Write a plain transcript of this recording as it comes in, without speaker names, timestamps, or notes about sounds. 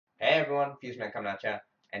Hey everyone, FuseMan coming at ya.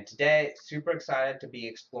 And today, super excited to be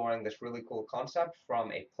exploring this really cool concept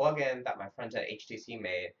from a plugin that my friends at HTC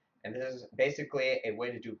made. And this is basically a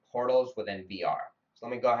way to do portals within VR. So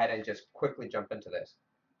let me go ahead and just quickly jump into this.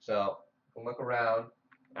 So look around,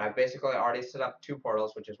 and I've basically already set up two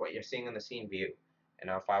portals, which is what you're seeing in the scene view. And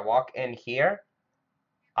now if I walk in here,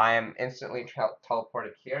 I am instantly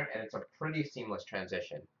teleported here, and it's a pretty seamless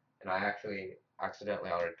transition. And I actually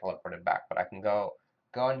accidentally already teleported back, but I can go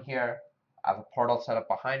in here. I have a portal set up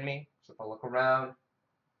behind me, so if I look around,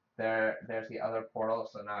 there's the other portal.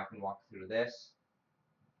 So now I can walk through this,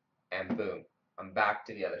 and boom, I'm back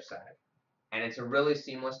to the other side. And it's a really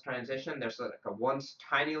seamless transition. There's like a one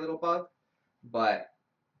tiny little bug, but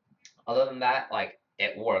other than that, like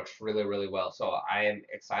it works really, really well. So I am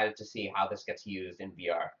excited to see how this gets used in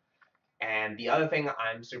VR. And the other thing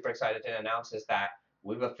I'm super excited to announce is that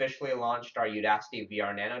we've officially launched our Udacity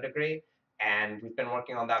VR Nano degree, and we've been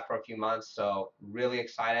working on that for a few months. So really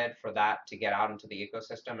excited for that to get out into the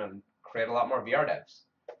ecosystem and create a lot more VR devs.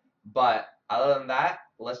 But other than that,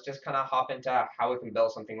 let's just kind of hop into how we can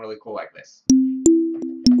build something really cool like this.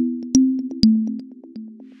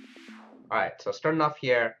 All right, so starting off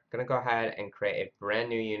here, I'm gonna go ahead and create a brand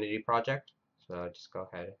new Unity project. So just go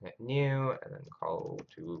ahead and hit new, and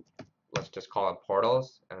then let's just call it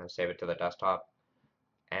portals, and then save it to the desktop.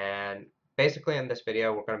 And basically in this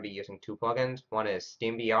video, we're going to be using two plugins. One is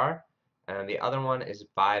SteamVR, and the other one is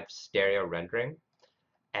Vive Stereo Rendering.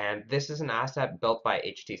 And this is an asset built by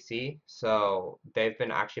HTC, so they've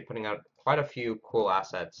been actually putting out quite a few cool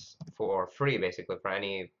assets for free, basically, for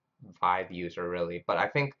any Vive user, really. But I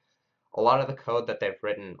think a lot of the code that they've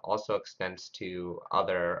written also extends to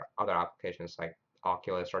other applications like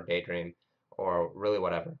Oculus or Daydream or really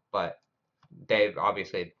whatever. But they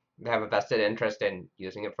have a vested interest in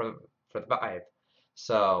using it for the Vive.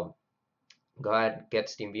 So go ahead, get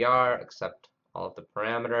SteamVR, accept all of the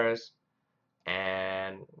parameters,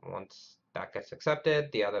 and once that gets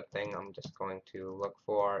accepted, the other thing I'm just going to look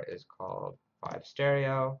for is called Vive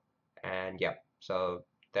Stereo, and yep, so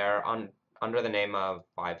they're under the name of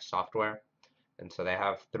Vive Software, and so they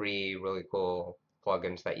have three really cool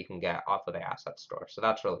plugins that you can get off of the asset store. So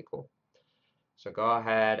that's really cool. So go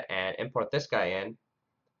ahead and import this guy in,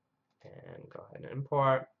 and go ahead and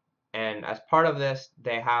import. And as part of this,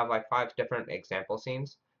 they have like 5 different example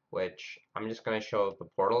scenes, which I'm just going to show the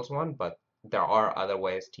portals one, but there are other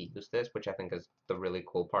ways to use this, which I think is the really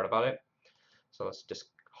cool part about it. So let's just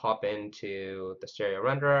hop into the stereo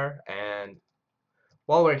renderer, and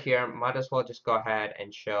while we're here, might as well just go ahead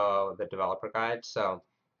and show the developer guide. So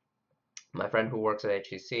my friend who works at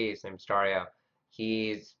HTC, his name's Dario,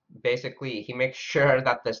 he makes sure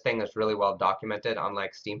that this thing is really well documented,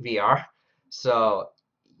 unlike SteamVR. So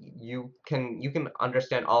you can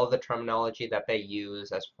understand all of the terminology that they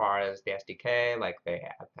use as far as the SDK. Like they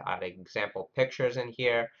have added example pictures in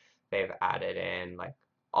here. They've added in like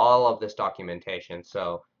all of this documentation.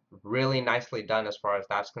 So really nicely done as far as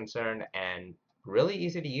that's concerned, and really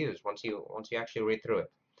easy to use once you actually read through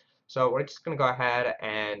it. So we're just going to go ahead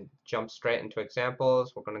and jump straight into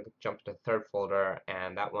examples. We're going to jump to the third folder,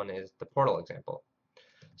 and that one is the portal example.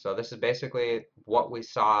 So this is basically what we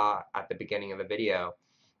saw at the beginning of the video.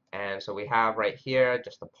 And so we have right here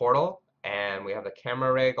just the portal, and we have the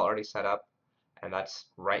camera rig already set up, and that's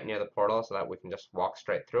right near the portal so that we can just walk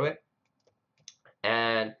straight through it.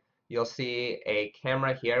 And you'll see a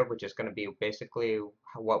camera here, which is going to be basically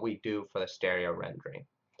what we do for the stereo rendering.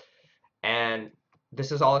 And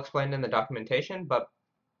this is all explained in the documentation, but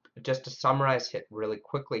just to summarize it really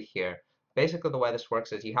quickly here, basically the way this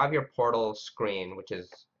works is you have your portal screen, which is,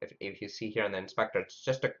 if you see here in the inspector, it's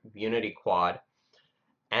just a Unity quad.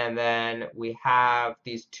 And then we have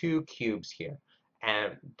these two cubes here.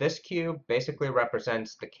 And this cube basically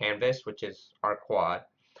represents the canvas, which is our quad.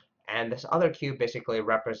 And this other cube basically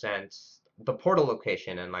represents the portal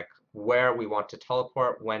location and like where we want to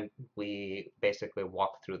teleport when we basically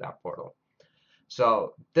walk through that portal.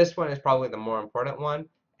 So this one is probably the more important one,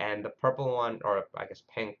 and the purple one, or I guess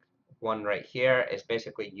pink one right here, is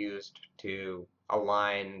basically used to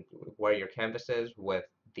align where your canvas is with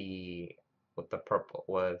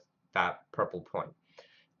that purple point.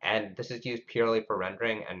 And this is used purely for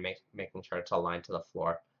rendering and making sure it's aligned to the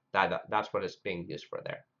floor. That's what it's being used for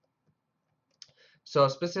there. So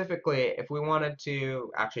specifically, if we wanted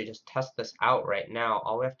to actually just test this out right now,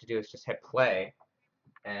 all we have to do is just hit play.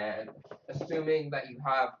 And assuming that you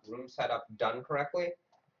have room setup done correctly,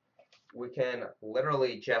 we can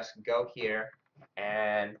literally just go here,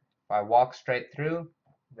 and if I walk straight through,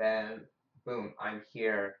 then boom, I'm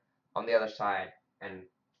here on the other side, and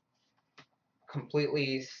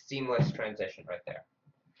completely seamless transition right there.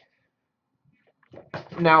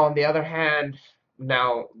 Now, on the other hand,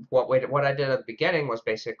 now what I did at the beginning was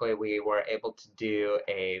basically we were able to do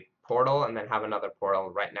a portal and then have another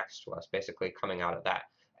portal right next to us, basically coming out of that.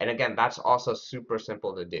 And again, that's also super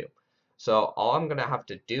simple to do. So all I'm gonna have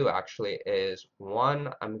to do actually is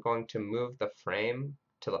one, I'm going to move the frame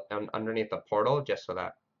to underneath the portal just so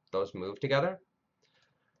that those move together.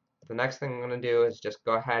 The next thing I'm going to do is just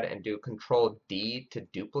go ahead and do Control D to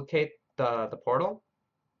duplicate the portal.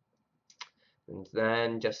 And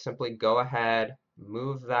then just simply go ahead,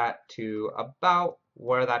 move that to about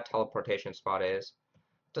where that teleportation spot is.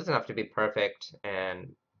 Doesn't have to be perfect,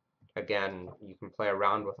 and again, you can play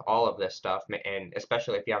around with all of this stuff, and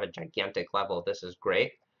especially if you have a gigantic level, this is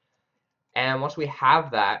great. And once we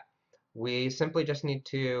have that, we simply just need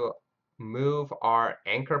to move our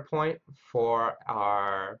anchor point for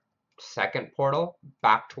our second portal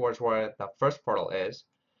back towards where the first portal is,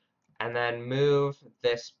 and then move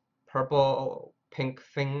this purple pink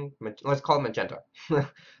thing, let's call it magenta.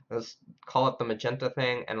 Let's call it the magenta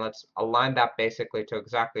thing, and let's align that basically to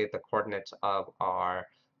exactly the coordinates of our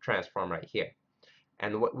transform right here.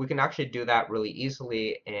 And we can actually do that really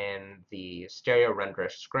easily in the stereo render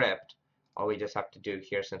script. All we just have to do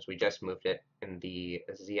here, since we just moved it in the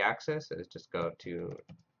z-axis, is just go to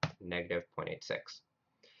negative 0.86.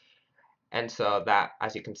 And so that,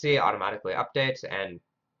 as you can see, automatically updates, and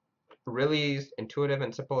really intuitive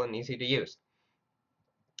and simple and easy to use.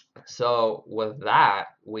 So with that,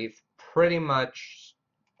 we've pretty much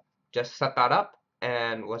just set that up,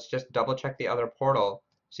 and let's just double check the other portal.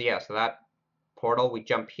 So yeah, so that portal, we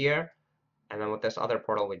jump here, and then with this other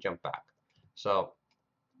portal, we jump back. So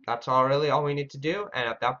that's all we need to do, and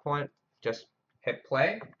at that point, just hit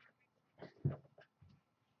play,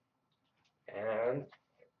 and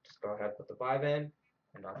just go ahead, put the vibe in,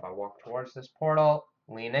 and now if I walk towards this portal,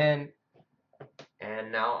 lean in,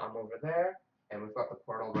 and now I'm over there, and we've got the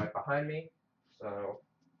portal right behind me. So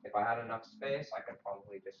if I had enough space, I could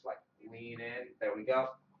probably just like lean in. There we go.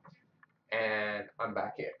 And I'm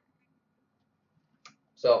back here.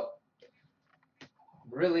 So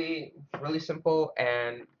really, really simple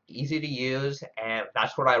and easy to use, and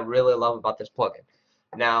that's what I really love about this plugin.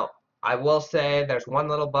 Now, I will say there's one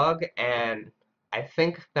little bug, and I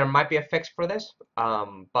think there might be a fix for this,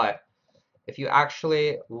 but if you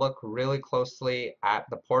actually look really closely at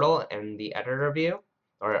the portal in the editor view,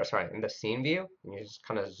 or sorry, in the scene view, and you just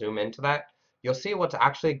kind of zoom into that, you'll see what's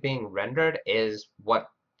actually being rendered is what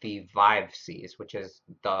the Vive sees, which is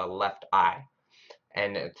the left eye.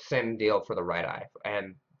 And it's same deal for the right eye.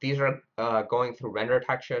 And these are going through render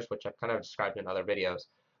textures, which I've kind of described in other videos.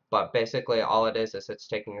 But basically all it is it's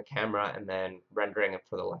taking a camera and then rendering it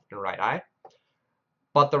for the left and right eye.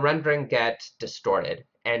 But the rendering gets distorted.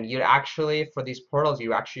 And you actually, for these portals,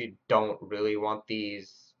 you actually don't really want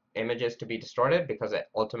these images to be distorted because it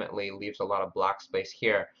ultimately leaves a lot of black space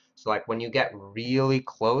here. So like when you get really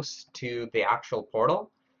close to the actual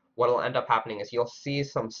portal, what will end up happening is you'll see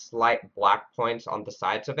some slight black points on the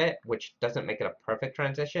sides of it, which doesn't make it a perfect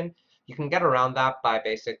transition. You can get around that by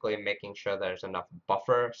basically making sure there's enough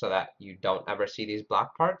buffer so that you don't ever see these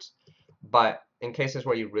black parts. But in cases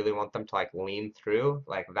where you really want them to like lean through,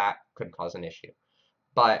 like that could cause an issue.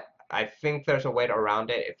 But I think there's a way around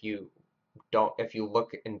it if you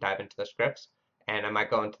look and dive into the scripts, and I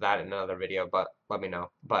might go into that in another video, but let me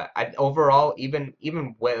know. But overall, even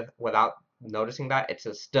without noticing that, it's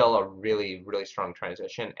still a really, really strong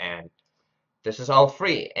transition, and this is all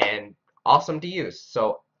free and awesome to use.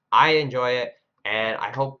 So I enjoy it, and I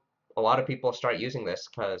hope a lot of people start using this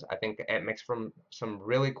because I think it makes from some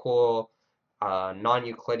really cool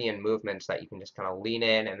non-Euclidean movements that you can just kind of lean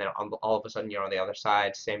in, and then all of a sudden you're on the other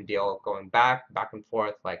side. Same deal, going back and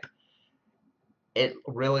forth. Like it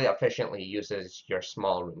really efficiently uses your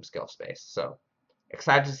small room scale space. So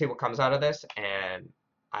excited to see what comes out of this, and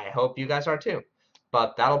I hope you guys are too.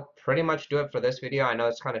 But that'll pretty much do it for this video. I know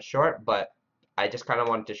it's kind of short, but I just kind of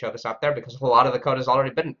wanted to show this out there because a lot of the code has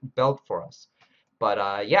already been built for us.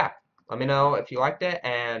 But yeah, let me know if you liked it,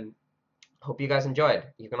 and hope you guys enjoyed.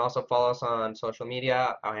 You can also follow us on social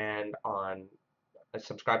media and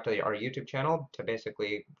subscribe to our YouTube channel to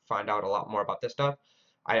basically find out a lot more about this stuff.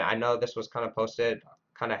 I know this was kind of posted,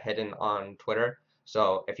 kind of hidden on Twitter.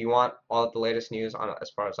 So if you want all of the latest news on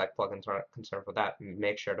as far as like plugins are concerned for that,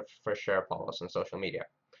 make sure to for sure follow us on social media.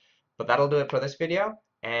 But that'll do it for this video,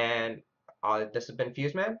 and this has been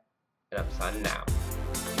FuseMan, and I'm signing out.